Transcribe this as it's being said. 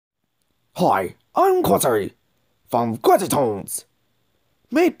Hi, I'm Quincy from Quincy Tones,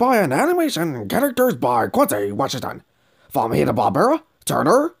 made by an animation characters by Quincy Washington, from Hanna-Barbera,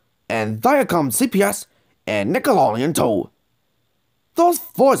 Turner, and Viacom CPS, and Nickelodeon too. Those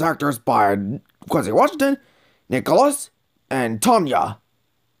voice actors by Quincy Washington, Nicholas, and Tanya,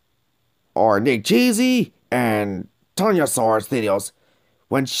 or Nickcheezy and Tanya Source Studios,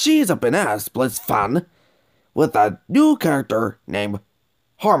 when she's a bananas bliss fan with a new character named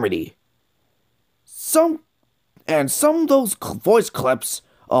Harmony. Some some of those voice clips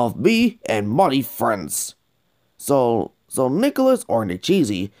of me and Money friends. So Nicholas or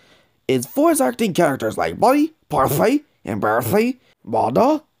Nickcheezy is voice acting characters like Buddy, Parfait, and Berthy,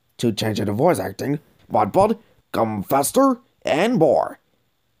 Mada, to change into voice acting, Mudbud, Gumfester, and more.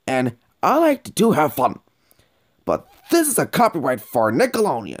 And I like to do have fun. But this is a copyright for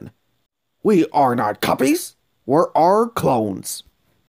Nickelodeon. We are not copies, we're our clones.